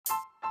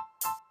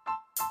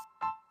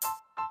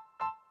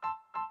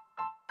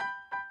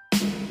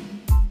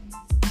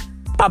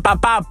Pow, pow,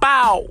 pow,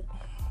 pow.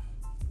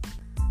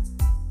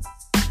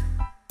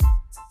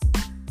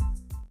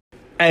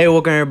 Hey,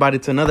 welcome everybody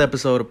to another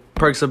episode of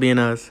Perks of Being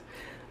Us.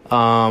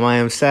 I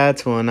am sad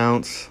to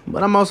announce,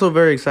 but I'm also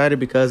very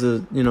excited because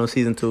of,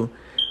 season 2.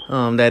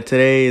 That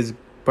today is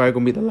probably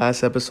going to be the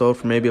last episode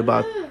for maybe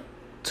about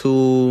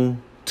two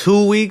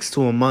weeks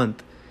to a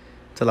month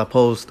till I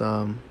post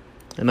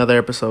another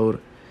episode.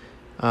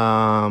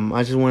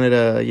 I just wanted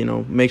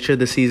to, make sure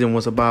the season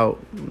was about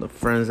the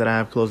friends that I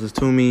have closest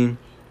to me.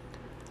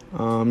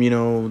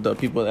 The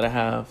people that I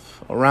have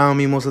around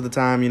me most of the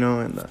time,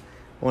 and I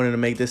wanted to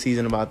make this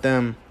season about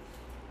them.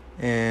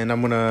 And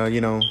I'm going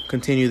to,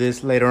 continue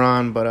this later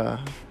on. But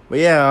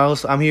yeah,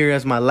 I'm here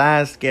as my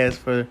last guest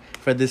for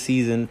this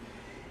season.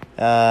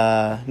 Go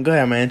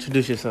ahead, man.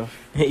 Introduce yourself.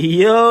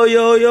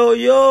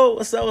 Yo.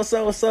 What's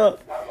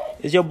up?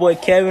 It's your boy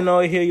Kevin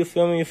over here. You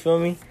feel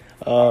me?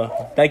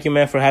 Thank you,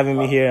 man, for having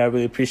me here. I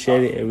really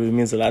appreciate it. It really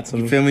means a lot to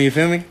me. You feel me? You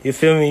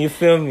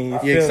feel me?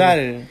 You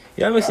excited?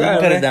 Yeah, I'm excited.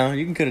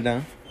 You can cut it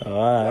down.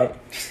 All right.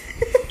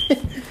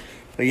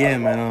 But yeah,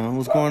 man,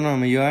 what's going on,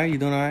 man? You all right? You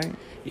doing all right?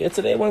 Yeah,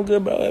 today went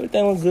good, bro.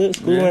 Everything went good.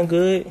 School went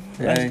good.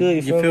 That's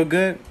good. You feel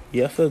good?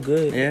 Yeah, I feel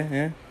good.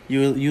 Yeah.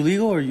 You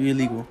legal or you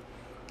illegal?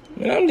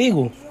 Man, I'm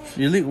legal.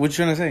 You legal? What you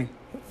trying to say?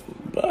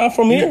 I'm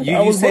from here.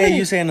 You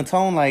say in a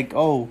tone like,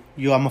 I'm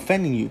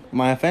offending you.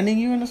 Am I offending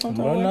you in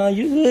something? No,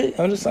 you good.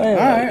 I'm just saying.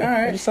 All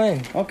right. I'm just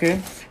saying. Okay.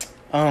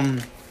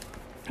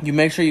 You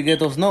make sure you get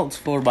those notes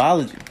for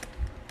biology.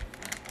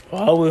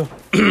 Oh,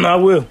 I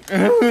will.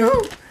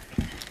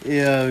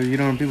 Yeah,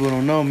 people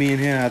don't know, me and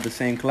him have the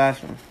same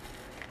classroom.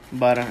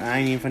 But I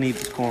ain't even finna eat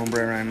this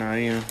cornbread right now,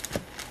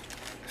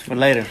 It's for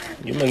later.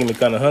 You're making me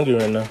kind of hungry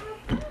right now.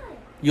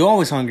 You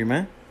always hungry,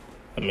 man.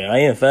 I mean, I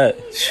ain't fat.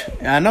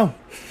 I know.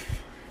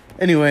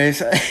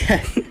 Anyways,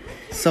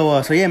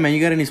 so yeah, man,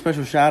 you got any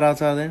special shout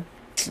outs out there?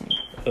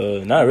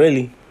 Not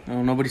really.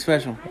 No, nobody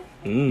special.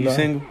 You no.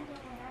 single?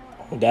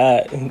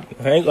 God,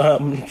 I ain't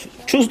gonna.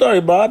 True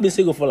story, bro. I've been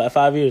single for like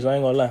 5 years. I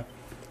ain't gonna lie.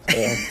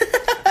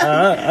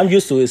 I'm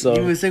used to it. So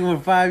you been single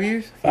for 5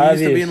 years? 5 you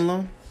used years. to being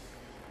alone?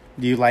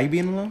 Do you like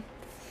being alone?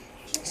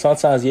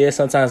 Sometimes yes,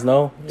 sometimes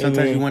no.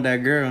 Sometimes you want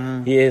that girl,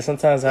 huh? Yeah,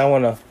 sometimes I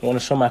wanna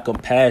show my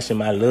compassion,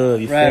 my love.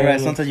 You feel Right. me?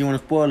 Sometimes you want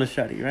to spoil a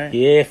shawty, right?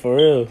 Yeah, for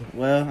real.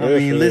 Well,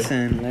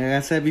 listen, like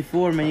I said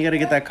before, man, you gotta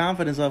get that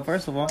confidence up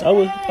first of all. I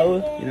would. You know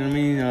what I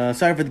mean?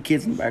 Sorry for the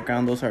kids in the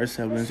background; those are our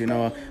siblings.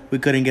 We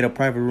couldn't get a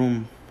private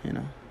room. Him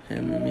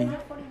and me.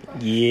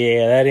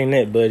 Yeah, that ain't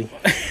it, buddy.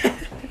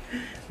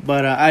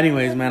 But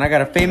anyways, man, I got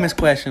a famous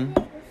question.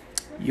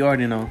 You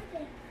already know.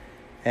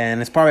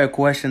 And it's probably a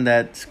question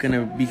that's going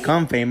to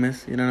become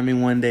famous,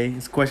 one day.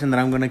 It's a question that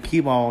I'm going to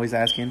keep always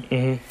asking.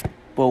 Mm-hmm.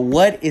 But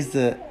what is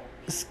the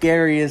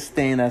scariest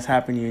thing that's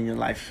happened to you in your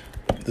life?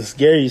 The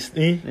scariest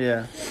thing?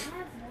 Yeah.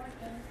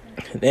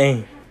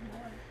 Dang.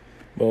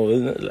 Bro,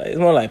 it's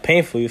more like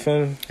painful, you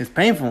feel me? It's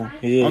painful?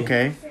 Yeah.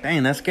 Okay.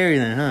 Dang, that's scary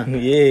then, huh? Yeah,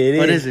 it is.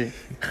 What is it?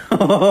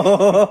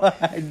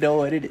 I know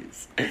what it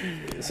is.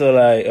 So,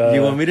 like...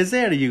 you want me to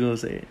say it or you going to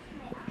say it?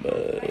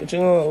 What you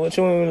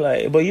want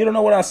like? But you don't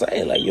know what I'm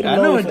saying. Like you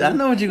don't know. I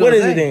know what you're gonna say.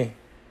 What is it then?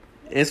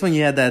 It's when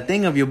you had that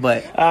thing of your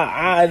butt.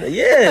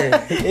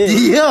 Yeah.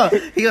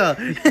 Yeah.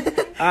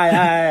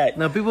 Alright.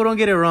 Now people don't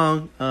get it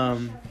wrong.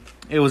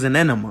 It was an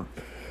enema.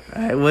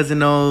 It wasn't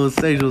no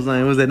sexual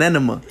sign. It was an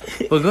enema.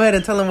 But go ahead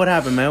and tell them what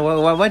happened, man.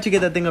 Why'd you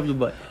get that thing up your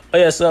butt? Oh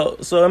yeah. So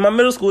in my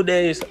middle school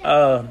days,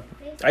 I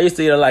used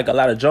to eat like a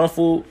lot of junk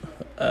food.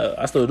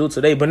 I still do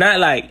today, but not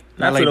to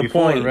the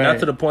before, point. right? Not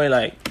to the point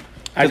like.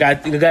 I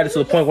got it to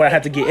the point where I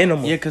had to get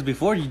enema. Yeah, because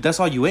before that's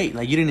all you ate.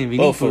 Like you didn't even eat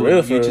for food.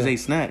 Real, you just ate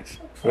snacks.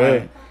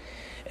 Right.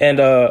 And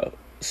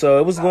so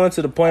it was going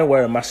to the point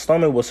where my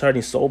stomach was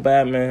hurting so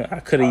bad, man. I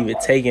couldn't even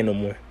take it no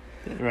more.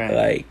 Right.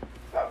 Like,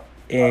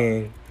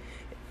 and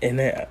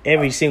then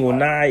every single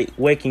night,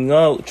 waking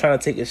up, trying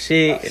to take a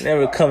shit, and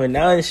never coming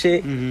down and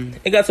shit. Mm-hmm.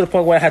 It got to the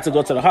point where I had to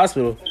go to the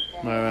hospital.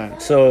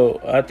 Right. So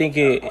I think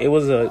it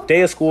was a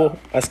day of school.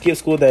 I skipped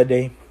school that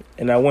day,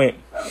 and I went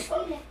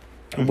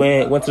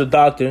to the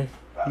doctor.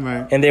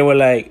 Right. And they were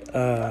like,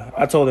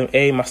 I told them,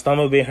 hey, my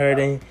stomach been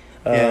hurting,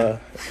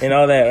 and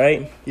all that,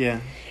 right? Yeah.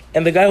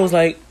 And the guy was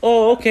like,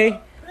 oh, okay.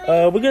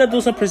 We're gonna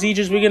do some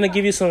procedures. We're gonna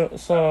give you some.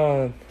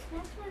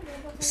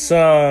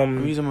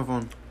 I'm using my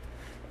phone.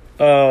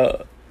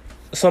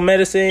 Some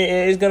medicine.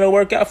 And it's gonna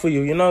work out for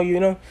you. You know.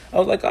 I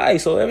was like, all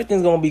right. So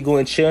everything's gonna be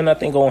going chill.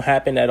 Nothing gonna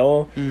happen at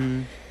all.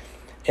 Mm-hmm.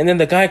 And then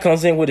the guy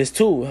comes in with his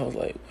tool. I was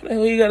like, what the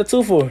hell you got a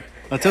tool for?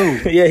 A tool?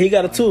 Yeah, he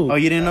got a tool. Oh,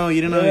 you didn't know? Yeah,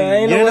 you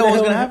didn't know what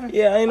was gonna happen?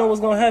 Yeah, I didn't know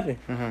what's gonna happen.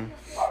 Uh-huh.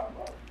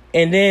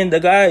 And then the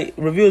guy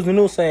reveals the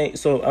news saying,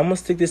 so I'm going to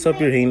stick this up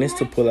your anus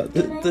to pull out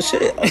the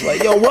shit. I was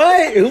like, yo,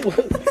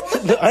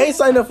 what? I ain't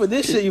signed up for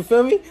this shit, you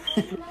feel me?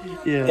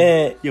 Yeah.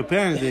 And your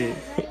parents did.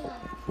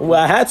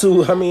 Well, I had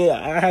to. I mean,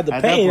 I had the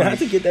pain. I had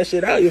to get that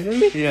shit out, you feel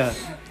me? Yeah.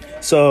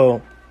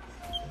 So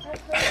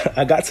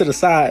I got to the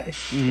side.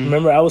 Mm-hmm.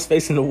 Remember, I was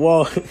facing the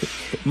wall.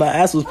 My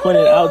ass was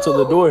pointed out to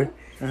the door.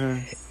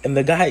 And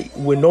the guy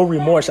with no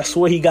remorse, I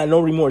swear he got no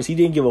remorse. He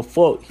didn't give a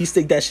fuck. He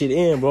stick that shit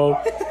in, bro.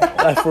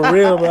 Like, for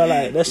real, bro.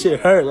 Like, that shit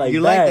hurt. Like,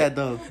 you bad. like that,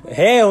 though?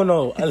 Hell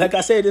no. Like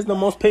I said, this is the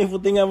most painful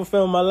thing I ever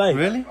felt in my life.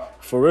 Really?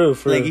 For real,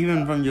 for real. Like,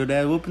 even from your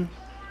dad whooping?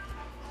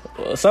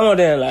 Some of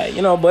them, like,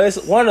 you know, but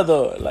it's one of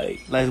the,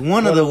 like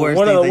one of the worst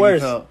things that you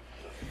felt.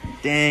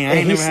 Dang, I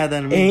ain't never had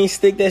that in me. And he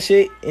stick that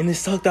shit, and it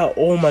sucked out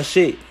all my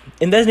shit.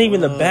 And that's not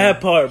even the bad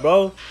part,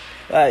 bro.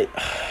 Like,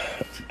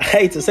 I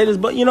hate to say this,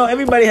 but, you know,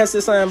 everybody has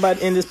to say something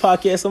about in this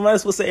podcast, so I might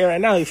as well say it right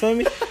now, you feel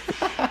me?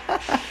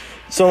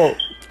 So,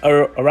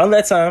 around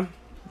that time,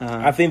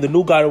 I think the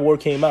new God of War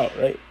came out,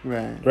 right?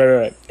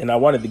 Right. And I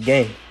wanted the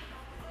game.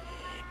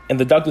 And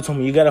the doctor told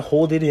me, you got to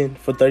hold it in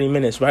for 30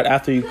 minutes. Right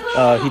after he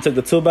took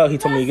the tube out, he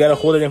told me, you got to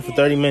hold it in for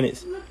 30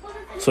 minutes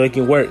so it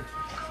can work.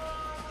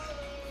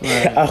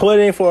 Right. I held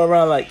it in for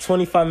around like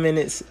 25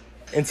 minutes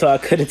until I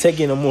couldn't take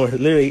it no more.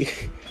 Literally.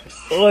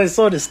 Oh, it's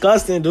so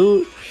disgusting,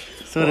 dude.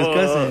 So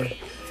disgusting.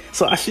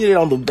 So I shit it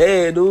on the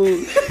bed,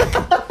 dude.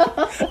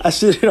 I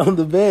shit it on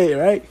the bed,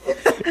 right?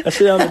 I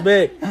shit it on the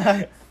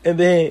bed. And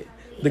then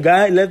the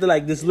guy left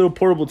like this little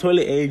portable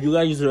toilet. Hey, if you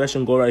gotta use the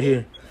restroom, go right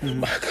here.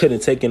 I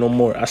couldn't take it no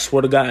more. I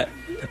swear to God.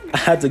 I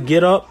had to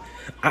get up.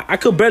 I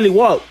could barely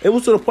walk. It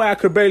was to the point I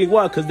could barely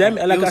walk. Because that,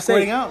 like I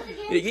said,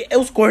 it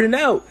was squirting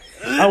out.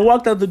 I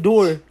walked out the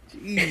door.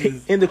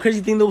 And the crazy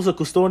thing, there was a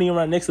custodian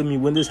right next to me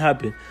when this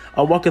happened.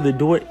 I walk out the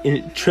door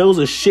and trails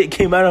of shit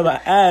came out of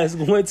my ass.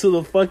 Went to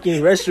the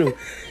fucking restroom.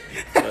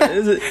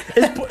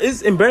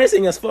 It's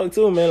embarrassing as fuck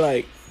too, man.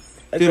 Like,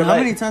 dude, how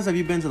many times have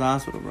you been to the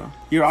hospital, bro?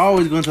 You're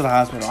always going to the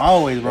hospital,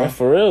 always, bro. Yeah,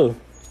 for real.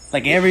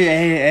 Like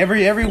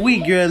every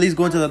week, you're at least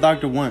going to the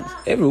doctor once.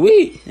 Every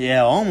week?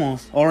 Yeah,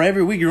 almost. Or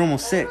every week, you're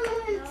almost sick.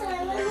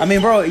 I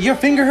mean, bro, your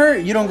finger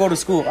hurt, you don't go to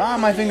school.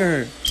 My finger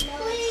hurt.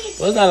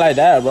 Well, it's not like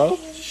that, bro.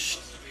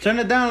 Turn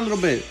it down a little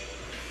bit.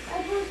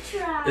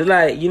 It's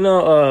like,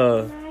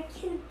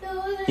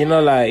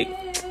 like,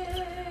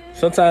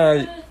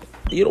 sometimes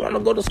you don't want to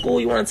go to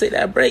school. You want to take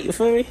that break. You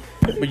feel me?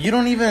 But you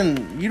don't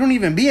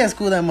even be at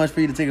school that much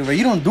for you to take a break.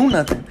 You don't do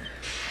nothing.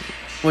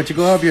 What, you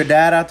go help your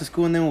dad out to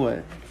school and then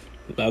what?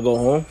 I go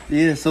home.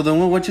 Yeah. So then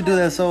what you do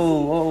that's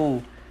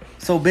so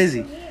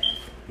busy?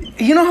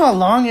 You know how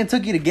long it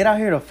took you to get out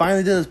here to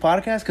finally do this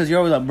podcast? Because you're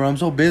always like, bro, I'm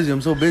so busy. Man,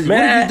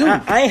 what did you do?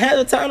 I ain't had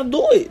the time to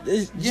do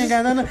it. You ain't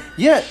got nothing.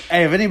 Yeah.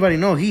 Hey, if anybody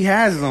knows, he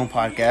has his own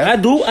podcast. I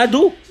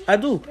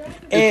do.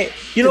 And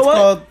you know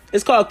what?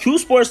 It's called Q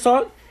Sports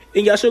Talk.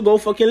 And y'all should go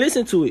fucking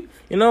listen to it.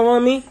 You know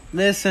what I mean?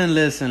 Listen.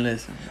 It's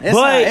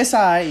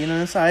alright, you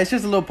know, it's alright. It's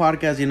just a little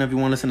podcast, you know, if you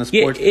want to listen to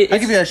sports. Yeah, I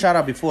give you a shout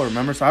out before,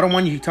 remember? So I don't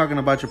want you talking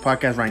about your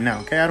podcast right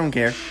now, okay? I don't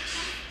care.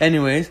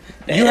 Anyways,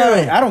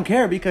 I don't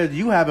care because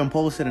you haven't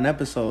posted an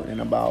episode in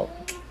about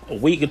a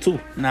week or two.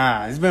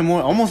 Nah, it's been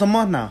almost a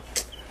month now.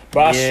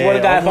 Bro, I swear to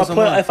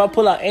God, if I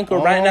pull out Anchor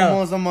right now.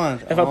 Almost a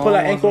month. If I pull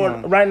out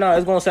Anchor right now,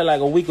 it's going to say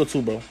like a week or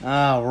two, bro.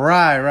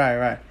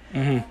 Right.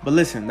 Mm-hmm. But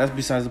listen, that's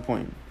besides the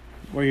point.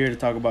 We're here to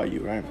talk about you,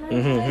 right?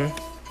 Mm-hmm.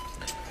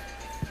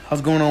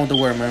 How's going on with the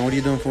work, man? What are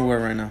you doing for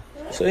work right now?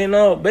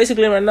 So,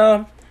 basically right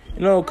now,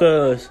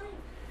 because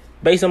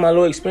based on my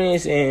little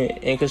experience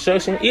in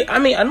construction, I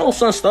mean, I know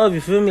some stuff,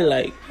 you feel me?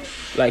 Like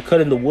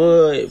cutting the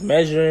wood,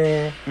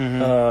 measuring,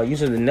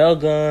 using the nail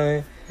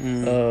gun,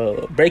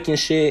 breaking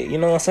shit, you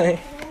know what I'm saying?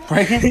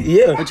 Breaking?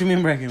 Yeah. What you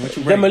mean breaking? What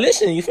you breaking?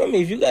 Demolition, you feel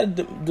me? If you got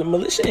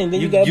demolition,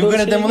 then you got to good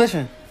at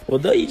demolition? Well,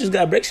 duh, you just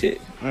got to break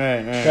shit.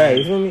 Right,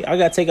 you feel me? I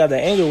got to take out the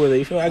anger with it,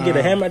 you feel me? I get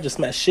a hammer, I just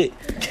smash shit.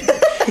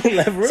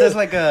 Like, so it's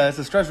like it's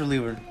a stress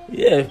reliever.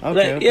 Yeah.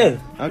 Okay. Yeah.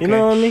 Okay. You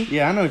know what I mean?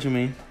 Yeah, I know what you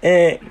mean.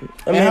 And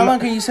how long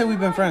can you say we've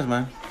been friends,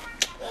 man?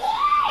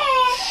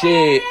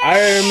 Shit,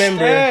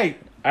 I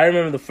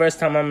remember the first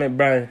time I met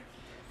Brian.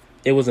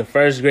 It was in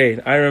first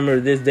grade. I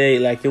remember this day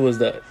like it was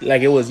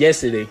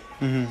yesterday.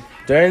 Mm-hmm.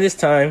 During this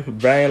time,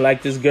 Brian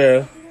liked this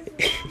girl.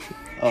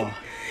 Oh.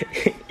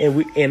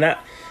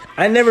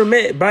 I never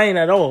met Brian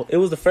at all. It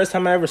was the first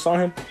time I ever saw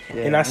him.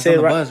 Yeah, and I said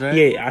on the bus, right?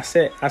 Yeah, I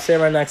sat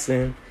right next to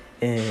him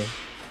and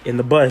in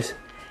the bus.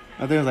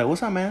 I think I was like,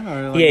 "What's up, man?"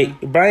 Or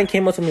like, Brian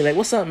came up to me like,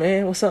 "What's up,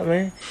 man? What's up,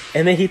 man?"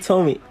 And then he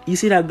told me, "You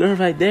see that girl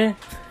right there?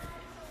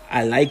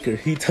 I like her."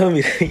 He tells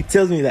me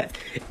that.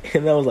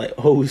 And I was like,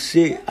 "Oh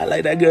shit, I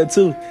like that girl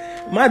too."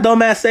 My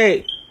dumb ass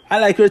said, "I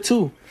like her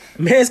too."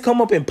 Man's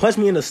come up and punch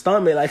me in the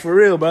stomach, like for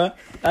real, bro.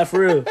 Like for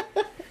real.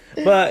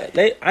 But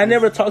I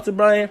never talked to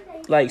Brian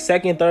like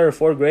second, third, or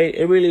fourth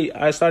grade.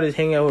 I started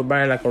hanging out with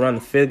Brian like around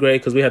the fifth grade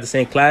because we had the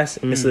same class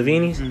in Miss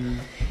Savini's. Mm-hmm.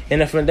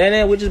 And then from then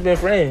on, we just been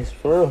friends,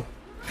 for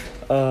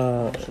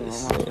real.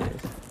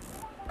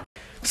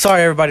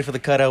 Sorry, everybody, for the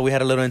cutout. We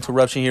had a little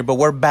interruption here, but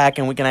we're back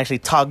and we can actually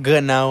talk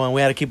good now. And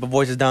we had to keep our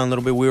voices down a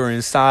little bit. We were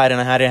inside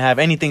and I didn't have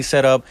anything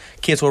set up.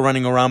 Kids were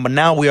running around, but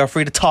now we are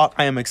free to talk.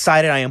 I am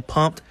excited. I am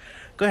pumped.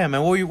 Go ahead,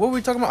 man. What were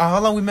we talking about? How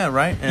long we met,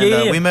 right? And,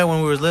 yeah. We met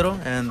when we was little,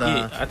 and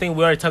I think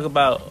we already talked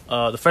about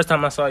the first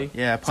time I saw you.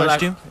 Yeah, I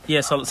punched you. Yeah,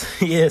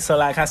 so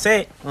like I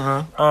said,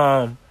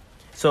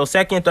 so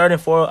second, third, and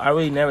fourth, I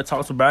really never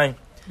talked to Brian,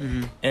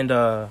 and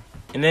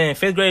And then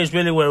 5th grade is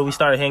really where we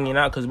started hanging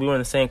out because we were in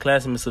the same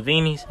class in Miss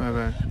Savini's.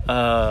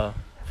 Okay.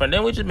 From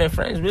then we just been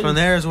friends, really. From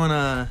there is when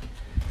I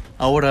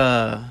would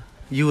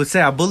you would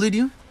say I bullied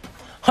you.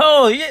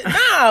 Oh yeah,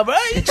 nah, bro,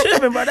 you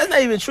tripping, bro. That's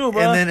not even true,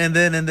 bro. And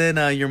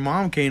then your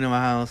mom came to my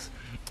house.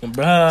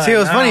 Bruh, See, it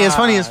was funny. It's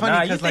funny.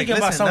 Nah, you Because thinking like,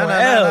 about listen, someone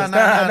else.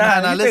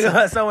 Nah, you thinking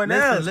about someone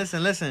else.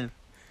 Listen.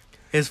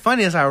 It's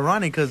funny. It's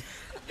ironic because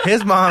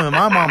his mom and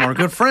my mom are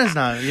good friends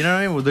now. You know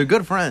what I mean? Well, they're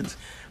good friends,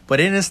 but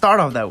it didn't start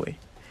off that way.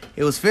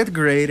 It was 5th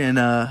grade, and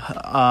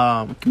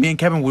me and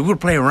Kevin, we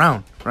would play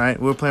around, right?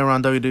 We would play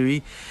around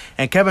WWE,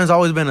 and Kevin's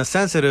always been a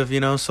sensitive,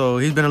 so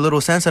he's been a little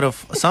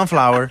sensitive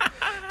sunflower.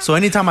 So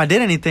anytime I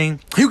did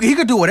anything, he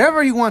could do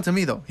whatever he wants to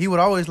me, though. He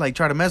would always, like,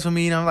 try to mess with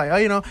me, and I'm like,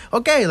 oh,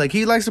 okay, like,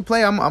 he likes to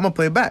play, I'm going to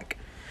play back.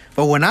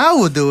 But when I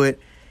would do it,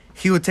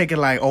 he would take it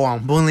like, oh,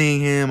 I'm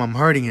bullying him, I'm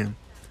hurting him.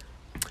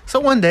 So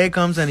one day he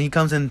comes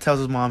and tells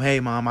his mom, hey,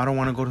 Mom, I don't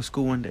want to go to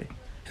school one day.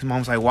 His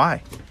mom's like,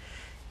 why?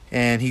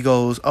 And he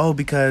goes, oh,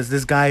 because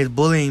this guy is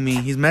bullying me.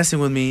 He's messing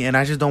with me, and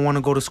I just don't want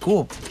to go to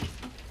school.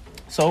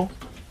 So,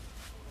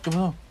 give it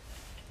up.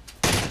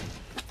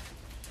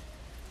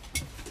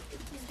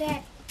 Who's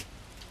that?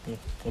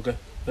 Okay.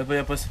 Ve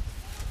para allá, pues.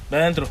 Ve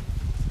adentro.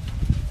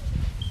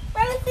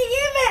 Para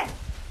seguirme.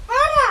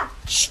 Para.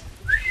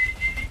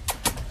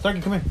 Starkey,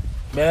 come here.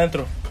 Ve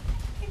adentro.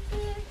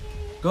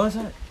 Go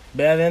inside.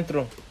 Ve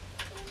adentro.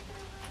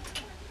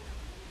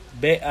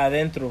 Ve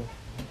adentro.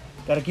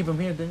 Gotta keep him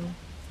here, Daniel.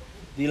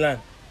 Dylan.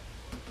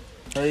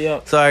 Hurry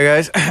up. Sorry,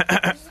 guys.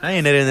 I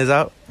ain't editing this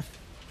out.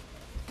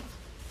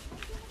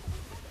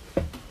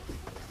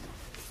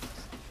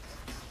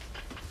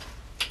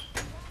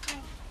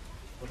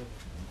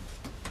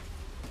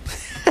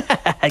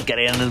 I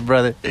gotta get on his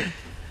brother.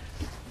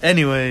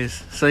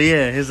 Anyways, so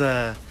yeah,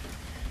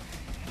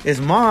 his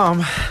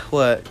mom,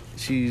 what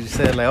she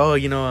said, like, oh,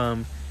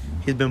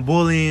 he's been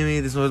bullying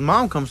me. So his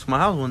mom comes to my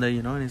house one day,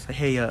 and he's like,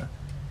 hey,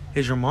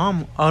 is your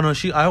mom? Oh no,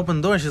 I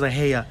opened the door and she's like,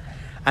 hey,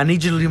 I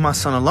need you to leave my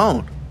son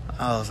alone.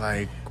 I was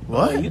like,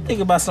 what? Oh, you think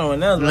about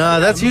someone else?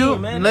 No, that's you.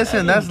 Man.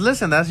 Listen,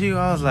 that's you.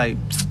 I was like,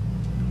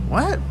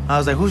 what? I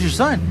was like, who's your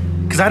son?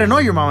 Because I didn't know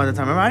your mom at the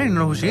time. Remember, I didn't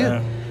know who she is.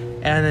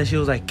 And then she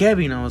was like,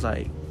 Kevin. I was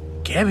like,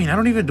 Kevin, I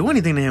don't even do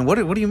anything to him. What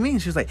do you mean?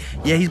 She was like,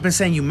 yeah, he's been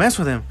saying you mess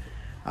with him.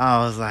 I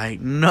was like,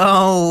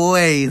 no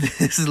way.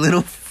 This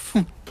little...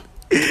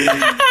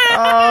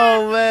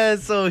 Oh man,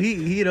 so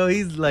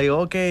he's like,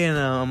 okay, and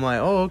I'm like,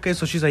 oh, okay.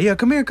 So she's like, yeah,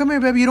 come here,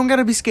 baby, you don't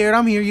gotta be scared,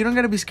 I'm here, you don't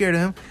gotta be scared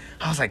of him.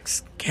 I was like,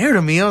 scared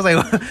of me? I was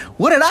like,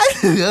 what did I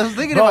do? I was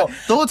thinking about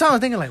the whole time. I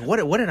was thinking like,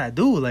 what did I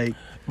do? Like,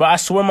 but I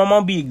swear my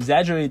mom be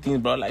exaggerating things,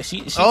 bro. Like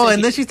she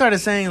then she started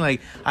saying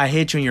like, I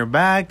hit you in your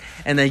back,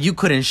 and then you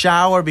couldn't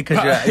shower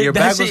because your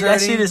back was hurting.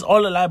 That shit is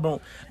all a lie, bro.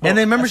 And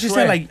then remember she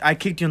said like, I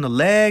kicked you in the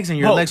legs and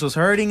your legs was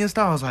hurting and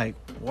stuff. I was like,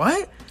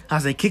 what? I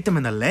was like, kicked him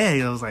in the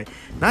leg. I was like,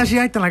 now she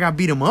acting like I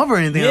beat him up or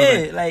anything.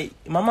 Yeah, like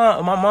my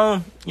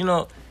mom,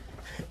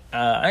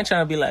 I ain't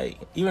trying to be like,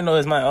 even though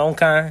it's my own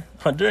kind,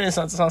 Honduran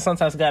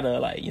sometimes gotta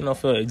like,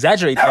 feel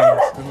exaggerate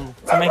things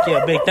to make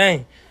it a big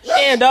thing.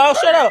 Damn, dog,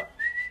 shut up.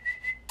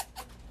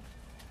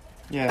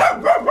 Yeah.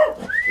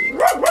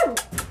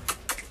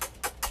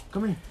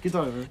 Come here, get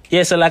over here.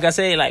 Yeah, so like I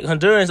say, like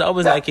Hondurans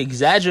always like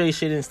exaggerate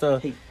shit and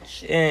stuff,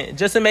 and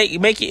just to make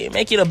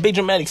it a big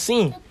dramatic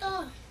scene.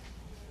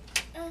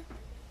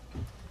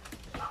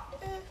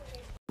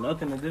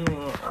 Nothing to do.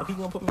 He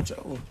gonna put me in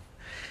trouble.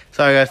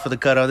 Sorry guys for the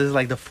cutoff. This is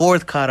like the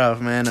 4th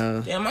cutoff, man.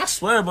 Damn, I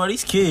swear, bro,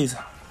 these kids.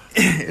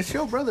 It's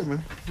your brother,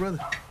 man. Brother.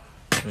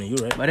 I mean,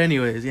 you right. But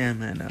anyways, yeah,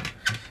 man.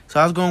 So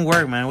I was going to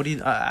work, man. What do you?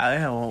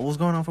 What's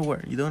going on for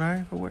work? You doing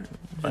alright for work?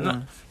 I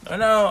know.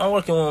 I'm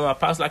working with my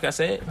pops, like I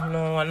said. I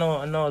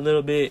know a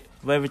little bit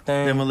of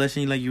everything.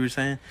 Demolition, like you were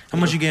saying. How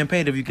much you getting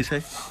paid, if you could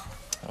say?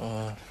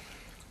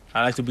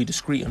 I like to be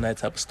discreet on that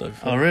type of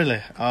stuff. Oh,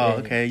 really? Oh, yeah.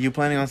 Okay. You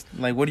planning on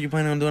what are you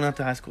planning on doing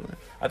after high school? Then?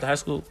 After high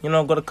school,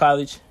 go to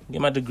college,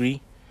 get my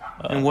degree.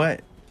 In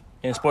what?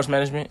 In sports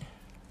management.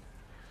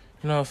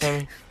 You know what I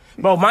mean?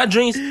 Bro, my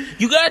dreams.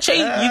 You gotta chase.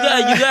 You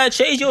gotta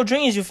chase your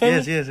dreams. You feel me?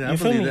 Yes. You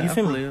feel me? You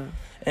feel me?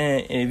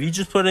 And if you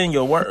just put in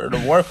your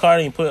work hard,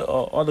 and you put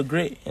all the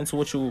grit into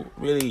what you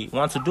really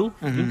want to do,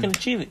 you can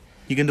achieve it.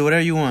 You can do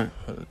whatever you want.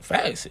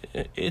 Facts.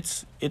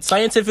 It's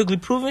scientifically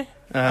proven.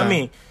 I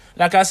mean,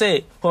 like I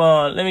said,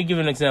 let me give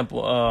you an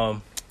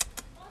example.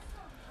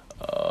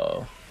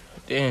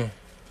 Damn.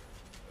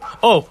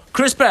 Oh,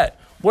 Chris Pratt.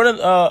 What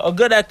a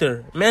good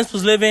actor. Mans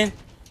was living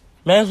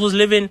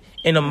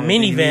in a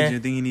minivan. I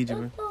think he needs you,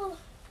 bro.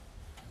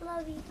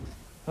 Love you.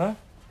 Huh?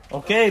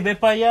 Okay, ve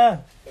para allá.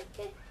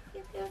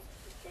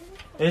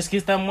 Es que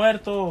está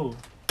muerto.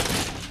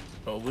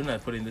 Bro, we're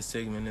not putting this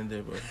segment in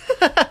there, bro.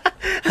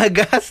 I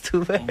got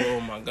to, man. Oh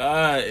my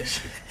gosh.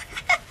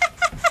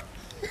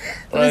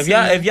 Bro,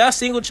 if y'all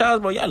single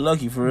child, bro, y'all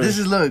lucky for real.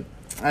 Look.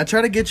 I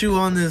try to get you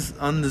on this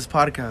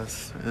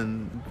podcast,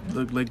 and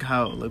look like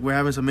we're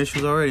having some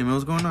issues already. Man,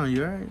 what's going on?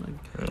 You alright?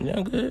 Yeah,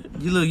 I'm good.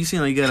 You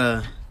seem like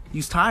you're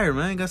tired,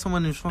 man. You got so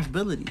many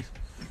responsibilities.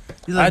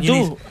 I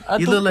do.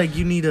 You look like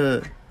you need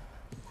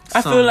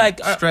I feel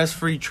like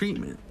stress-free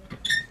treatment.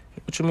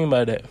 What you mean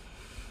by that?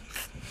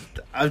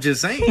 I'm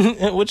just saying.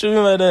 What you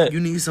mean by that?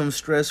 You need some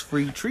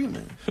stress-free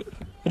treatment.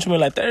 What you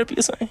mean, like therapy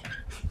or something?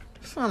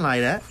 Something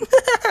like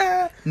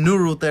that.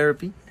 Neural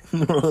therapy.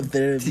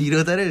 Neurotherapy. You know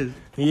what that is?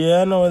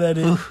 Yeah, I know what that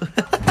is.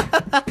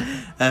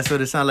 That's what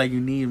it sounds like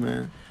you need,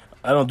 man.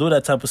 I don't do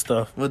that type of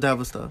stuff. What type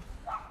of stuff?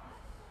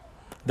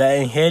 That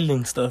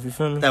inhaling stuff, you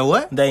feel me? That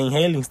what? That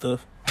inhaling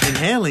stuff.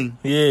 Inhaling?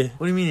 Yeah.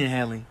 What do you mean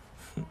inhaling?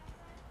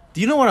 Do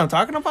you know what I'm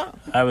talking about?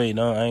 I really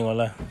don't. I ain't gonna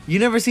lie. You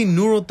never seen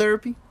neural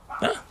therapy?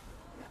 Huh?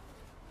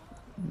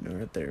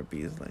 Neural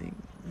therapy is like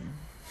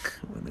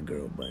when the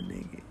girl butt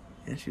naked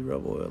and she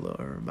rub oil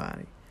over her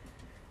body.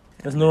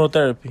 That's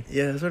neurotherapy.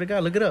 Yeah, that's what it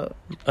got. Look it up.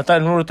 I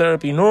thought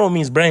neurotherapy. Neuro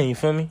means brain, you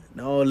feel me?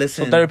 No,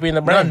 listen. So therapy in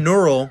the brain. Not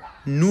neural.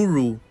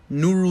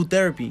 Neuro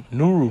therapy.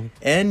 Neuro.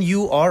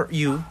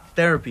 N-U-R-U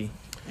therapy.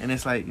 And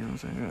it's like, you know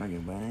what I'm saying? I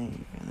get butt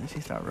naked. And then she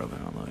start rubbing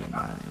all over your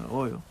body with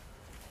oil.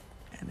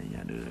 And then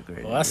y'all do the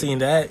great. Oh, I seen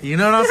that. You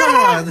know what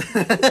I'm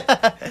talking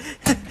about?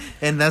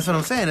 And that's what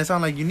I'm saying. It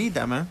sounds like you need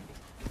that, man.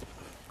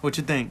 What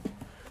you think?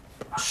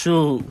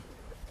 Shoot.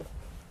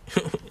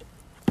 I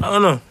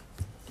don't know.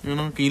 You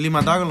know? Can you leave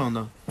my dog alone,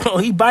 though? Oh,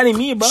 he biting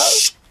me, bro.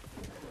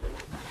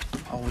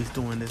 Always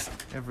doing this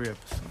every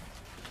episode.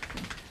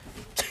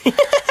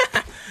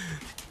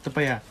 Te pa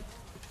allá.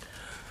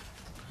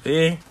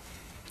 Yeah.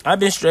 I've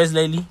been stressed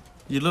lately.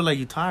 You look like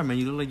you tired, man.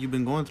 You look like you've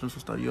been going through some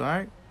stuff. You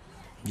alright?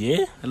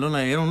 Yeah. It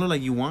don't look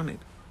like you want it.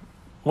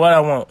 What I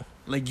want?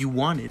 Like you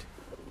want it.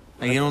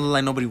 Like it don't look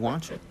like nobody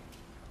wants you.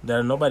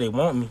 That nobody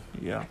want me.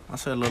 Yeah,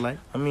 that's what it look like.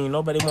 I mean,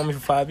 nobody want me for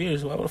 5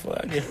 years. Why the fuck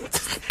I get?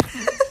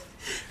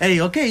 Hey,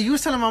 okay, you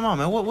was telling my mom,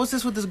 man. What's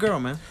this with this girl,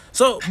 man?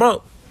 So,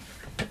 bro,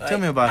 Tell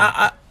me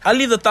about it. I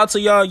leave the thoughts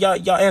of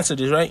y'all answer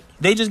this, right?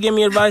 They just give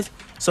me advice.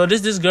 So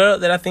this girl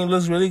that I think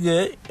looks really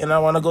good, and I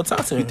want to go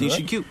talk to her. You think right?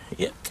 she cute?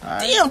 Yeah.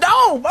 Right. Damn,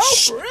 dog, bro,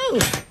 for real.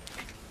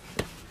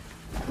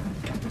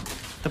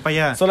 Te pa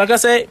allá. So like I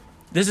said,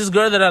 this is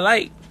girl that I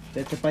like,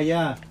 Te pa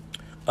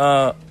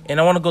allá. and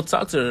I want to go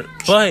talk to her,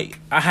 but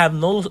I have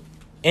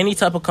any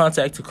type of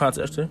contact to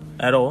contact her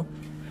at all.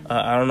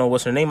 I don't know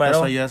what's her name at That's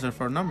all. why you asked her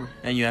for a number.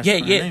 And you asked Yeah, her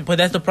for her yeah, name. but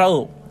that's the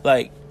problem.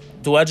 Like,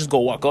 do I just go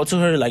walk up to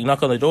her, like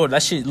knock on the door?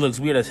 That shit looks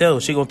weird as hell.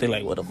 She gonna think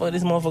like, what the fuck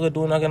this motherfucker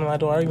doing knocking on my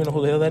door? I don't even know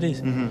who the hell that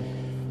is.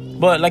 Mm-hmm.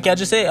 But like I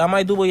just said, I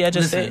might do what I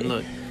just Listen, said.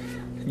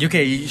 look.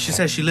 Okay, she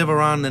said she live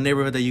around the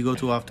neighborhood that you go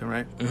to often,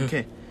 right? Mm-hmm.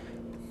 Okay.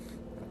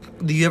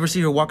 Do you ever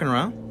see her walking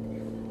around?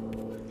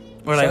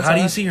 Or like, how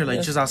do you see her? Like,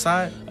 Yeah. just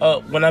outside?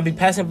 When I be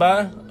passing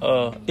by,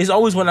 it's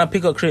always when I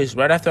pick up Chris.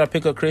 Right after I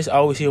pick up Chris, I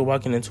always see her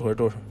walking into her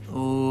door.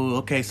 Oh,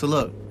 okay. So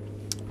look,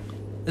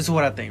 this is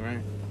what I think, right?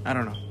 I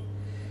don't know.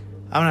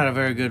 I'm not a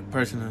very good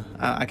person.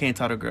 I can't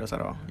talk to girls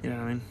at all. You know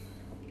what I mean?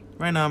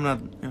 Right now, I'm not,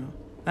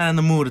 not in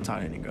the mood to talk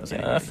to any girls.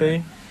 I feel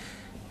you.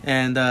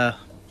 And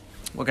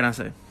what can I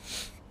say?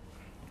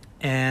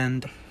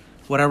 And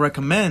what I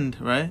recommend,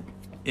 right,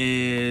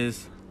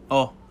 is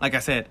like I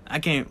said, I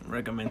can't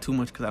recommend too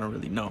much because I don't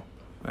really know,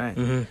 right?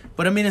 Mhm.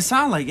 But I mean, it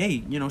sounds like,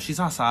 hey, she's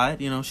outside,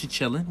 she's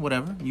chilling,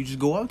 whatever. You just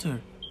go up to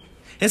her.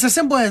 It's as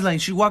simple as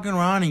like she's walking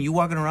around and you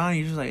walking around and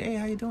you're just like, hey,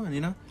 how you doing?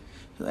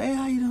 She's like, hey,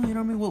 how you doing? You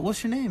know what I mean?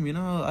 What's your name?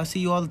 I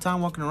see you all the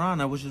time walking around.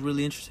 I was just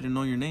really interested in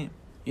knowing your name.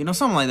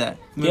 Something like that.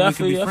 Maybe Yeah, I we could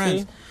feel be you, I friends. feel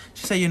you.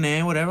 She say your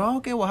name, whatever. Oh,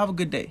 okay, well, have a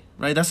good day.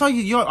 Right? That's all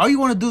you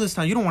want to do this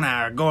time. You don't want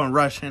to go and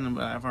rush in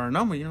for her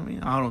number. You know what I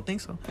mean? I don't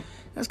think so.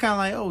 That's kind of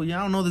like, oh, yeah,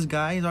 I don't know this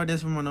guy. He's already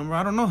asking for my number.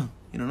 I don't know him.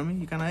 You know what I mean?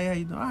 You kind of, hey, how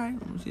you doing? All right,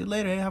 we'll see you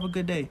later. Hey, have a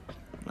good day.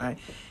 All right.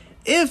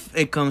 If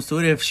it comes to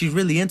it, if she's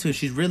really into it,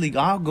 she's really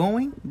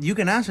outgoing, you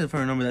can ask her for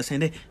her number that same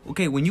day.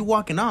 Okay, when you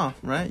walking off,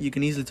 right, you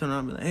can easily turn around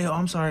and be like, hey,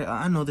 I'm sorry.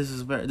 I know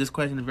this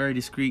question is very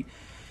discreet.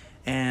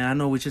 And I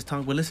know we just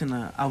talked, but listen,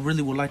 I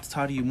really would like to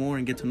talk to you more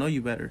and get to know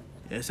you better.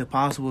 Is it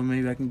possible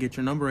maybe I can get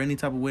your number or any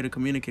type of way to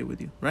communicate with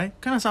you, right?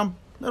 Kind of sound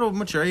a little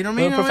mature, you know what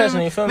I mean? Little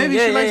professional, you feel me? Maybe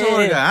Yeah, she likes yeah,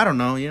 older yeah. guy. I don't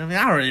know, you know what I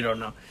mean? I really don't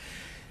know.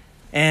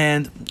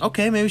 And,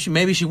 okay,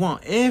 maybe she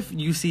won't. If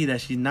you see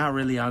that she's not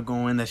really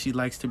outgoing, that she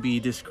likes to be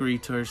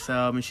discreet to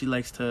herself and she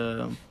likes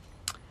to...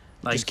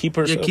 like Just keep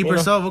herself, keep you know?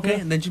 herself, okay?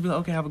 Yeah. And then she'll be like,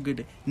 okay, have a good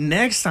day.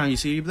 Next time you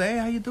see her, you'll be like, hey,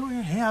 how you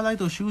doing? Hey, I like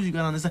those shoes you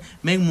got on this side.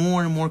 Make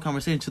more and more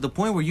conversation to the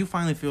point where you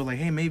finally feel like,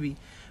 hey, maybe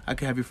I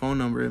could have your phone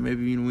number and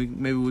maybe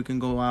maybe we can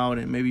go out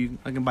and maybe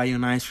I can buy you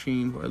an ice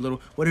cream or a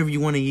little whatever you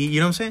want to eat. You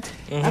know what I'm saying?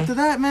 Mhm. After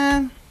that,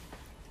 man,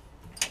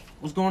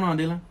 what's going on,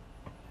 Dylan?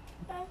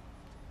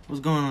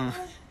 What's going on?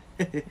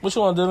 What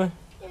you want, Dylan?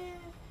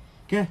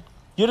 Okay.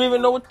 You don't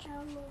even know what.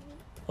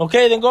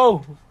 Okay, then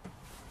go.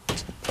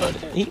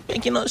 He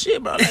making up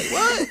shit, bro. Like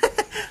what?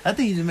 I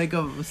think you just make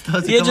up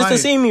stuff. Yeah, just to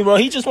see me, bro.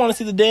 He just want to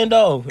see the damn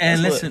dog.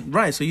 And That's listen,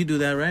 right? So you do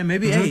that, right?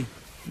 Maybe, Mhm. hey,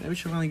 maybe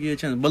she'll finally give you a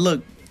chance. But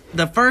look,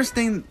 the first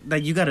thing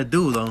that you gotta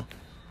do though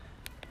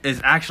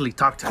is actually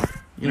talk to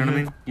her. You know what I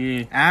mean?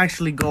 Yeah.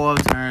 Actually go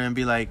up to her and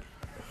be like,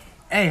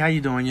 hey, how you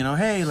doing?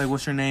 Hey, like,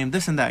 what's your name?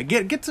 This and that.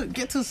 Get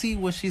to see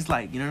what she's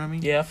like. You know what I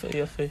mean? Yeah, I feel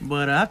you. I feel you.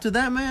 But after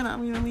that, man,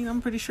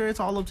 I'm pretty sure it's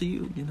all up to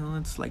you.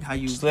 It's like how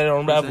you Just let it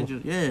unravel.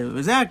 present yeah,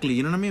 exactly.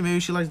 You know what I mean? Maybe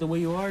she likes the way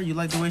you are. You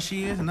like the way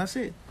she is, and that's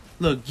it.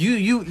 Look,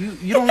 you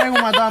don't like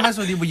when my dog mess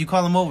with you, but you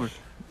call him over.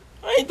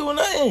 I ain't doing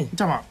nothing. You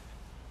talking about?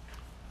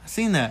 I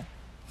seen that.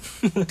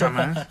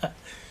 Dumbass.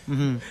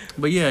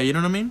 But yeah, you know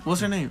what I mean?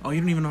 What's her name? Oh, you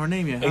don't even know her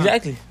name yet. Huh?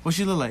 Exactly. What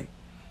she look like?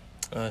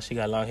 She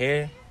got long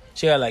hair.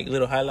 She got like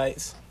little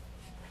highlights.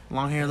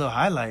 Long hair, little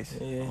highlights.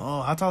 Yeah.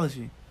 Oh, how tall is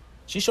she?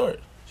 She's short.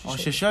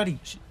 She's shorty.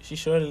 She's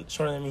shorter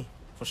than me,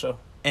 for sure.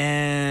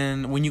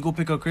 And when you go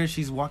pick up Chris,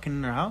 she's walking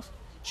in her house?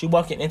 She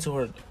walking into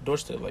her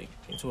doorstep,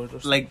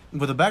 Like,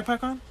 with a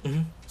backpack on?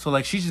 Mm-hmm. So,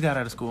 like, she just got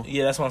out of school.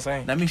 Yeah, that's what I'm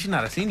saying. That means she's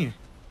not a senior.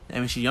 That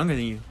means she's younger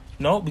than you.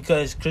 No,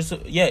 because Crystal,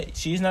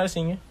 she's not a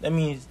senior. That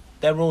means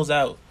that rules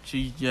out.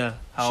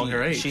 How old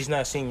her age? She's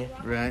not a senior.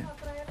 Right.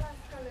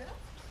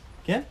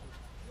 Yeah?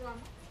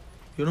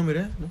 You know me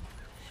there? No?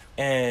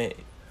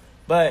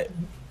 But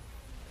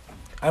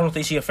I don't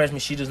think she's a freshman.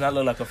 She does not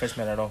look like a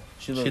freshman at all.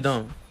 She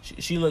don't?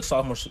 She looks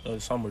sophomore,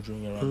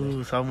 junior.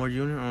 Ooh, sophomore,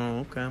 junior? Oh,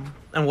 okay.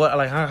 And what,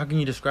 like, how can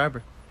you describe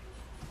her?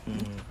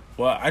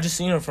 Well, I just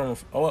seen her from,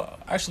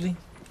 actually,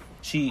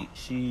 she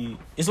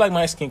it's like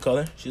my skin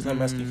color. She's like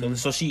my skin color.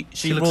 So she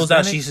rules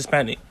out she's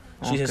Hispanic.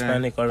 She's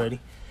Hispanic already.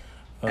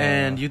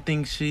 And you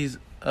think she's,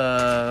 what's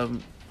I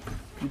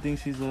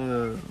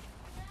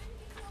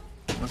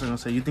gonna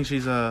say? You think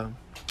she's,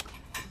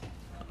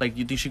 like,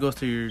 you think she goes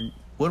to your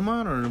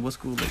Woodmont or what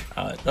school?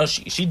 No,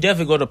 she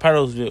definitely go to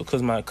Paddlesville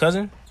because my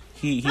cousin,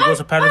 he goes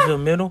to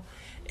Paddlesville Middle,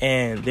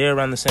 and they're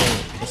around the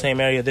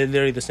same area. They're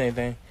literally the same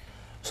thing.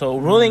 So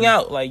ruling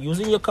out, like,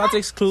 using your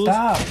context clues,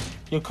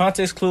 and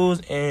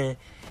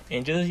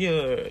just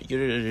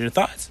your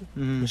thoughts.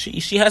 Mm-hmm.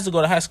 She has to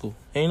go to high school.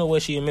 Ain't no way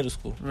she in middle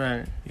school.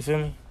 Right. You feel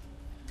me?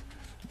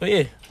 But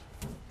yeah.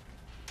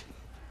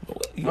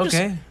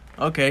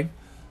 Okay.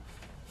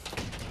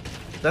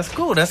 That's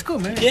cool,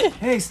 man. Yeah.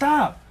 Hey,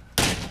 stop.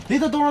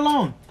 Leave the door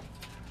alone.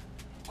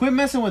 Quit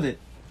messing with it.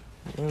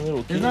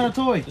 It's not a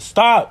toy.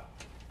 Stop.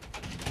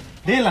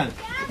 Dylan.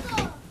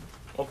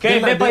 Okay,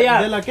 ve para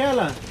allá. ¿De la qué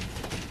hablan?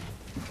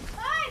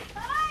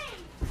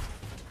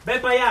 Ve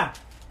para allá.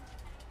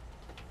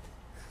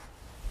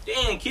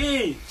 Damn,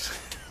 kids.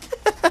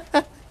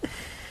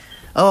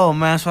 Oh,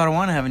 man, that's why I don't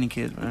want to have any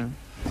kids, man.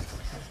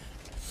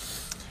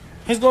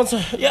 He's going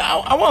to... Yeah,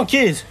 I want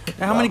kids.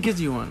 How many kids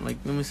do you want? Like,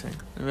 let me see.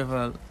 I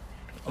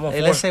want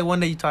 4. Let's say one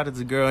day you talk to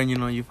this girl and,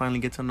 you finally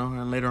get to know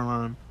her, and later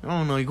on, I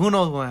don't know, who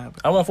knows what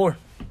happens. I want 4.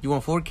 You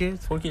want 4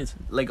 kids? 4 kids.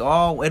 Like,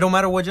 it don't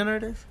matter what gender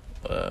it is?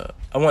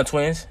 I want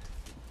twins.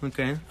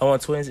 Okay. I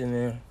want twins, and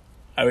then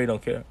I really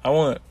don't care. I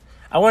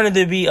wanted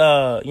to be,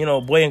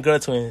 boy and girl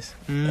twins.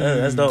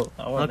 That's dope.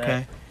 I want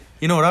that.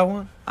 You know what I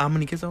want? How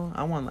many kids I want?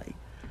 I want, like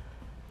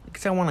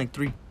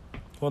 3. You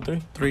want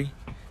 3? 3.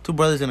 2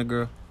 brothers and a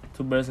girl.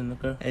 2 brothers and a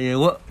girl. Yeah,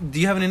 what?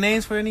 Do you have any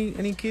names for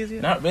any kids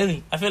yet? Not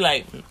really. I feel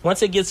like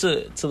once it gets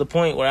to the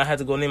point where I have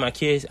to go name my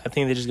kids, I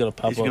think they're just gonna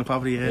pop up. It's gonna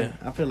pop up, yeah.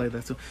 I feel like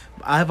that too.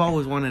 I've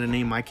always wanted to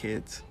name my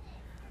kids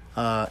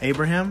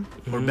Abraham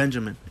or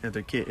Benjamin if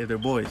they're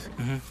boys.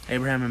 Mm-hmm.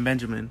 Abraham and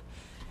Benjamin,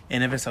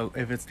 and if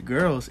it's the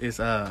girls, it's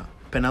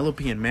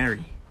Penelope and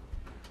Mary.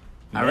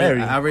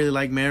 I really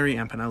like Mary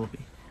and Penelope.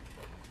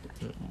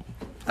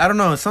 I don't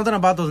know, something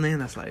about those names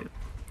that's like.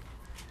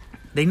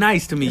 They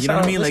nice to me, you know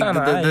what I mean? Like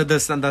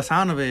the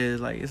sound of it is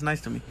like it's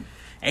nice to me.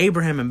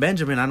 Abraham and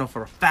Benjamin, I know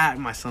for a fact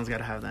my son's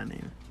gotta have that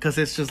name because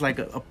it's just like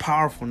a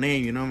powerful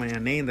name, you know, man. A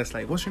name that's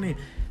like, what's your name?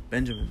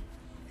 Benjamin,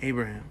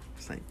 Abraham.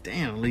 It's like,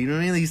 damn, you know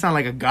what I mean? You sound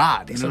like a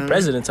god. You know some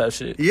president type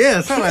shit.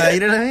 Yeah, something like that. You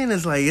know what I mean?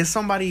 It's like it's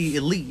somebody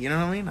elite. You know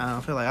what I mean? I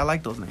feel like I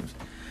like those names.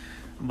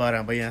 But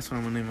yeah, that's what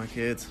I'm gonna name my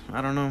kids.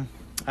 I don't know.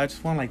 I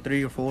just want like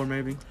 3 or 4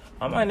 maybe.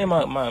 I might name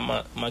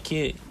my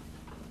kid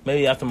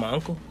maybe after my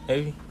uncle,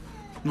 maybe.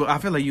 Well, I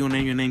feel like you gonna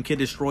name your name Kid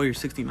Destroyer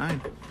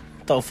 69.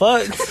 The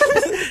fuck?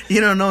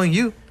 You don't know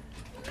you.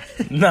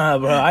 Nah,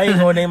 bro. I ain't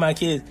gonna name my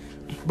kids.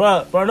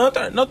 Bro,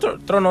 no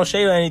throw no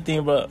shade or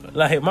anything, bro.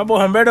 Like, my boy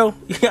Humberto,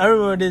 I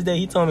remember this day,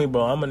 he told me,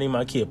 bro, I'm gonna name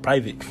my kid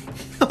Private.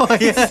 Oh,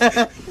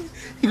 yeah.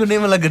 You gonna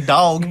name it like a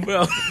dog.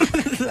 Bro,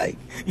 like,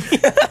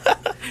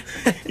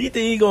 you think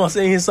he gonna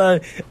send his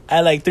son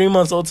at like 3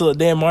 months old to a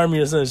damn army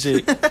or some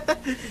shit?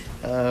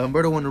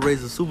 Humberto want to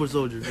raise a super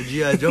soldier, a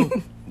G.I. Joe.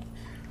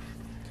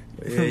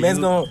 Yeah, man's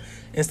gonna,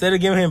 instead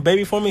of giving him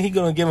baby formula, he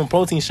gonna give him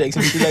protein shakes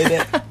and shit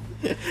like that.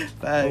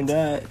 Oh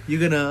God!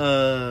 You're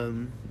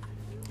gonna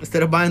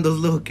instead of buying those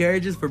little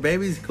carriages for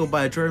babies, go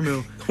buy a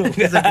treadmill. So they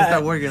can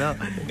start working out.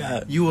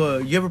 God. You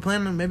ever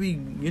plan on maybe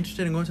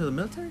interested in going to the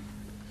military?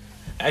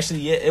 Actually,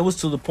 yeah, it was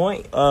to the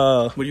point.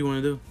 What do you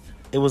want to do?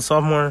 It was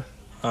sophomore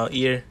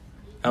year.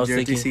 I was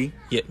JRTC?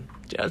 thinking,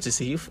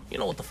 JRTC. You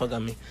know what the fuck I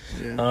mean?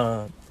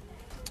 Yeah.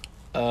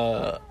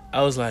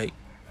 I was like,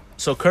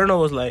 so Colonel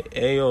was like,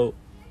 hey yo.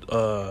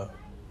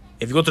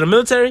 If you go to the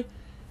military,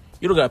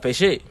 you don't gotta pay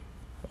shit.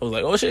 I was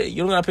like, oh shit,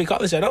 you don't gotta pay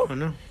college at all. I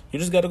know. You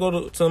just gotta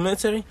go to the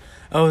military.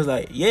 I was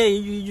like, yeah,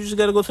 you just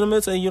gotta go to the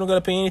military. You don't gotta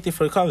pay anything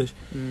for the college.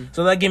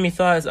 So that gave me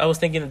thoughts. I was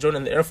thinking of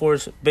joining the Air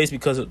Force base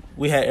because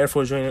we had Air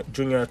Force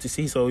Junior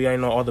ROTC, so we already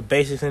know all the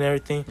basics and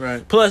everything.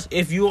 Right. Plus,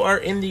 if you are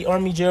in the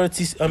Army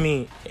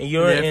JRTC,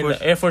 you're in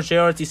the Air Force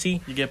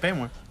JRTC, you get paid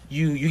more.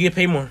 You get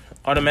paid more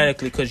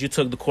automatically because you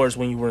took the course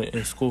when you were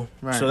in school.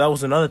 Right. So that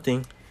was another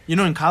thing. You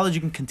know, in college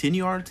you can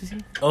continue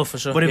ROTC. Oh, for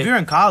sure. But if Yeah. you're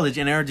in college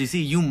in ROTC,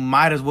 you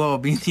might as well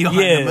be in the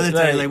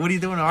military. Like, what are you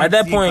doing in ROTC at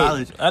that point? in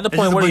college? At the There's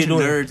point, just what a are you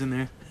bunch of doing? nerds in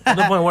there. At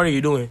that point, what are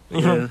you doing?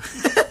 Yeah.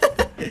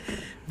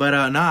 But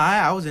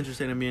I was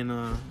interested in being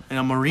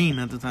a Marine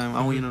at the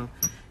time. You know,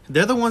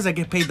 they're the ones that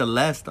get paid the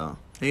less though.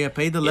 They get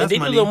paid the Yeah, less they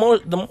money. do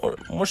the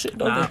more shit,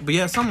 don't they? But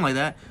yeah, something like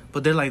that.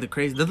 But they're like the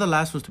crazy. They're the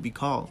last ones to be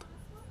called,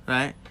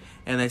 right?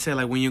 And they say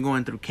like when you're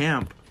going through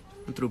camp,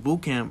 through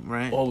boot camp,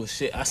 right? Oh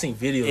shit, I seen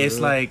videos. It's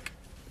bro. like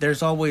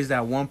there's always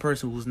that one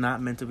person who's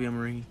not meant to be a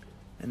Marine,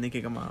 and they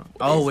kick them out.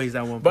 Always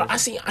that one person. But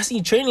I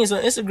seen trainings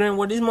on Instagram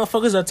where these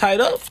motherfuckers are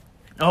tied up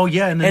Oh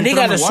yeah, and and they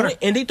throw them gotta in the water. swim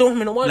and they throw them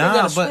in the water. They Nah,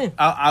 gotta but swim.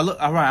 I look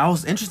all right. I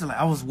was interested. Like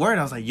I was worried.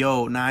 I was like,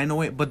 "Yo, nah, I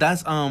know it." But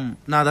that's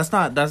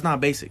that's not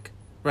basic,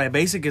 right?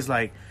 Basic is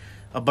like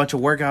a bunch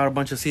of workout, a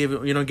bunch of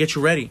get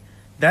you ready.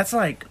 That's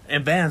like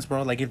advanced,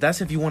 bro. Like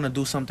if you want to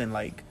do something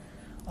like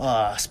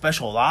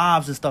special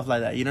ops and stuff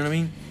like that, you know what I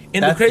mean?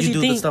 And the crazy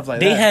thing,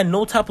 they had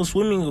no type of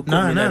swimming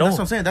equipment No, at that's all. what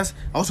I'm saying. That's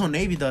also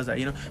Navy does that,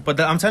 you know. But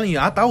I'm telling you,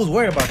 I was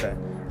worried about that.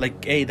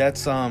 Like, hey,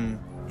 that's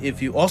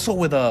if you also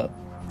with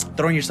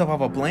throwing yourself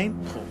off a plane.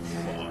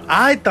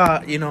 I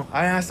thought,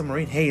 I asked the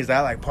Marine, hey, is that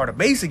like part of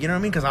basic? You know what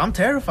I mean? Because I'm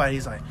terrified.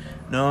 He's like,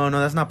 no,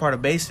 that's not part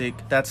of basic.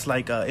 That's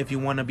like if you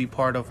want to be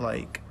part of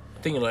like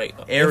Thinking like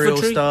aerial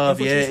stuff,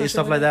 infantry,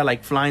 stuff like that,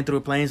 like flying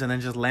through planes and then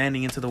just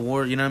landing into the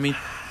war. You know what I mean?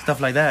 Stuff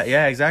like that.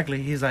 Yeah,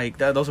 exactly. He's like,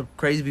 those are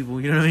crazy people.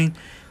 You know what I mean?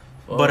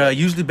 But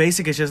usually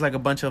basic is just like a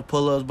bunch of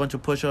pull-ups, a bunch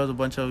of push-ups, a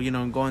bunch of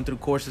going through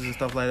courses and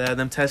stuff like that.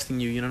 Them testing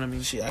you. You know what I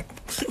mean? Shit,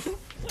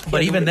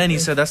 But even then, he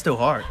said that's still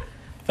hard.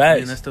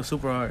 Facts. That's still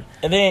super hard.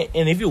 And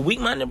if you're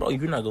weak-minded, bro,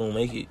 you're not gonna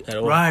make it at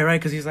all. Right.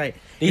 Because he's like,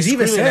 He's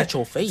even screaming said at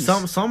your face.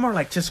 Some are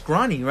like just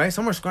scrawny, right?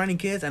 Some are scrawny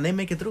kids and they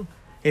make it through.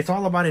 It's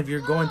all about if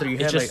you're going through your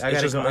head. It's Like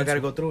just I gotta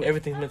mental. go through it.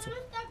 Everything's mental.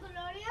 ¿Dónde está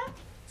Gloria?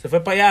 Se fue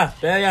para allá,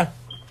 ve allá.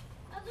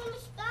 ¿A dónde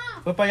está?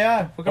 Fue para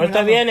allá. Fue Ahorita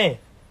caminando. viene.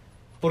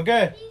 ¿Por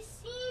qué?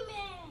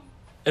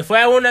 Decime.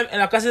 Fue en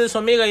la casa de su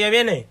amiga, ya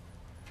viene.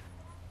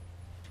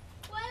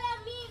 ¿Cuál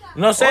amiga?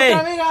 No sé. Otra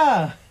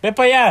amiga. Ve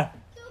para allá.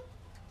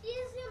 ¿Quién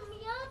se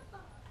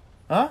llama?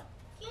 ¿Ah?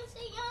 ¿Quién se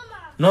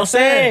llama? No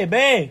sé,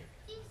 ve.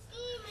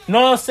 Decime.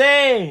 No sé.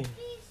 Decime.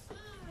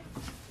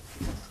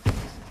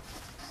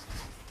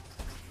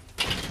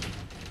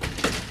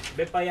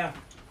 Ve para allá.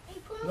 ¿Y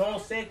cómo No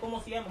sé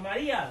cómo se llama.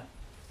 María.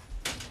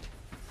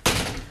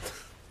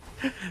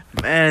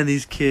 Man,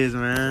 these kids,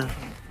 man.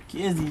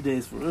 Kids these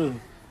days, for real.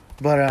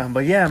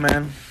 But yeah,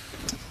 man.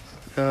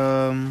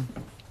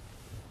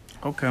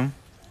 Okay.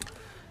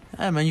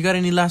 Yeah, man. You got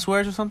any last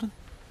words or something?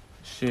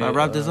 Shit. I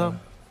wrap this up.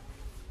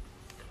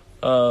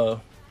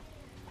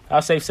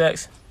 Have safe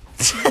sex.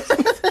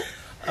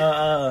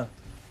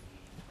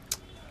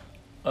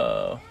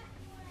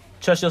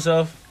 Trust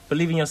yourself.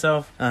 Believe in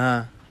yourself.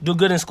 Do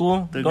good in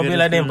school. Do Don't good be in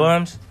like them school.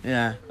 bums.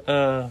 Yeah.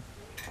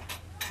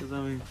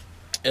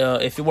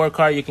 If you work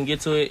hard, you can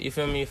get to it. You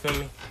feel me?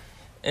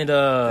 And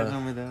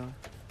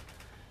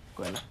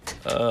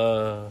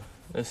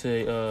let's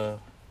say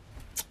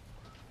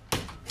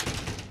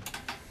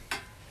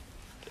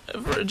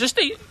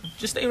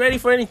just stay ready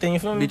for anything. You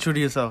feel me? Be true to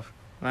yourself,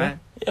 right?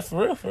 Yeah,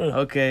 for real.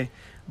 Okay.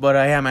 But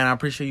yeah, man, I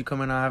appreciate you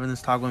coming out, having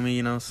this talk with me.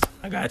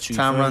 I got you.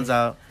 Time feel runs me?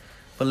 out.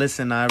 But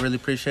listen, I really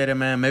appreciate it,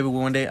 man. Maybe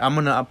one day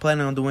I'm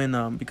planning on doing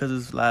because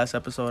it's last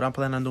episode. I'm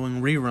planning on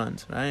doing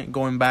reruns, right?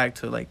 Going back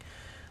to like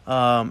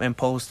and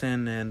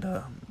posting and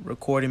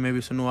recording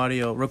maybe some new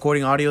audio,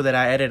 recording audio that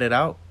I edited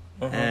out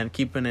and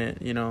keeping it,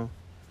 Yeah,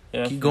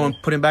 keep going,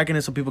 putting back in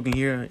it so people can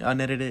hear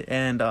unedited,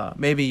 and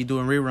maybe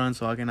doing reruns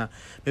so I can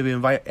maybe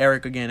invite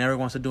Eric again. Eric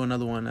wants to do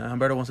another one.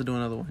 Humberto wants to do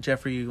another one.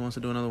 Jeffrey wants to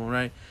do another one,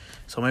 right?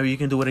 So maybe you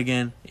can do it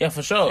again Yeah,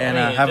 for sure. and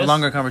have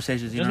longer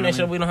conversations. You Just know make what I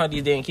sure mean? we don't have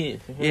these damn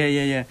kids. You feel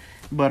me? Yeah.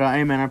 But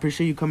hey, man, I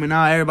appreciate you coming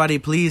out. Everybody,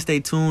 please stay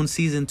tuned.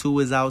 Season 2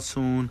 is out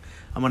soon.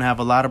 I'm gonna have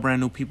a lot of brand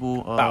new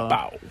people. Bow,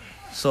 bow.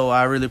 So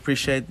I really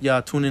appreciate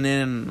y'all tuning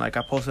in. Like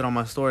I posted on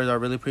my stories, I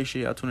really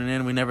appreciate y'all tuning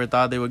in. We never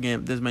thought they would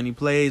get this many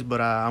plays, but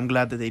I'm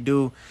glad that they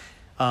do.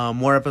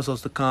 More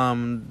episodes to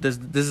come. This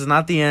is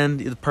not the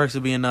end. The perks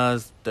of being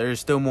us. There's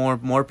still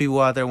more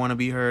people out there want to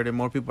be heard, and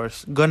more people are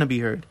gonna be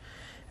heard.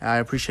 I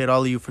appreciate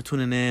all of you for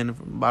tuning in.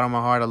 From the bottom of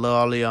my heart, I love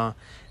all of y'all.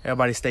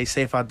 Everybody stay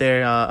safe out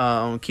there.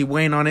 Keep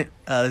waiting on it.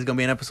 There's going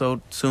to be an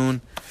episode soon.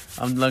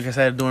 Like I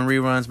said, doing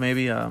reruns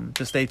maybe.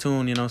 Just stay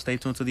tuned, stay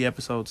tuned to the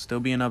episodes. Still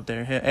being up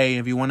there. Hey,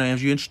 if you're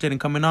interested in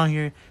coming on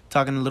here,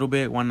 talking a little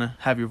bit, want to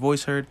have your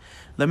voice heard,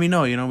 let me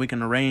know. We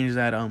can arrange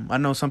that. I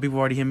know some people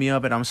already hit me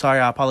up, and I'm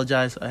sorry. I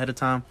apologize ahead of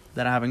time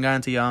that I haven't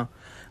gotten to y'all.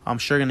 I'm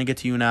sure going to get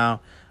to you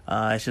now.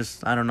 It's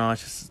just, I don't know.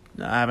 It's just,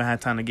 I haven't had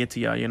time to get to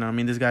y'all. You know what I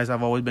mean? These guys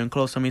have always been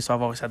close to me, so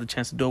I've always had the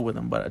chance to do it with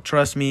them. But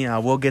trust me, I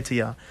will get to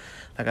y'all.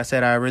 Like I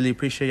said, I really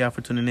appreciate y'all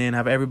for tuning in.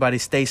 Have everybody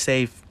stay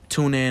safe.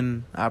 Tune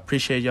in. I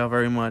appreciate y'all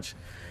very much.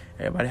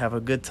 Everybody have a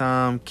good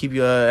time.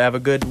 Have a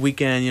good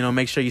weekend.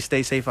 Make sure you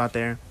stay safe out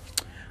there.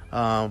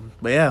 But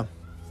yeah,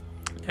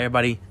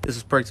 everybody, this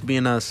is Perks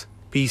Being Us.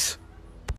 Peace.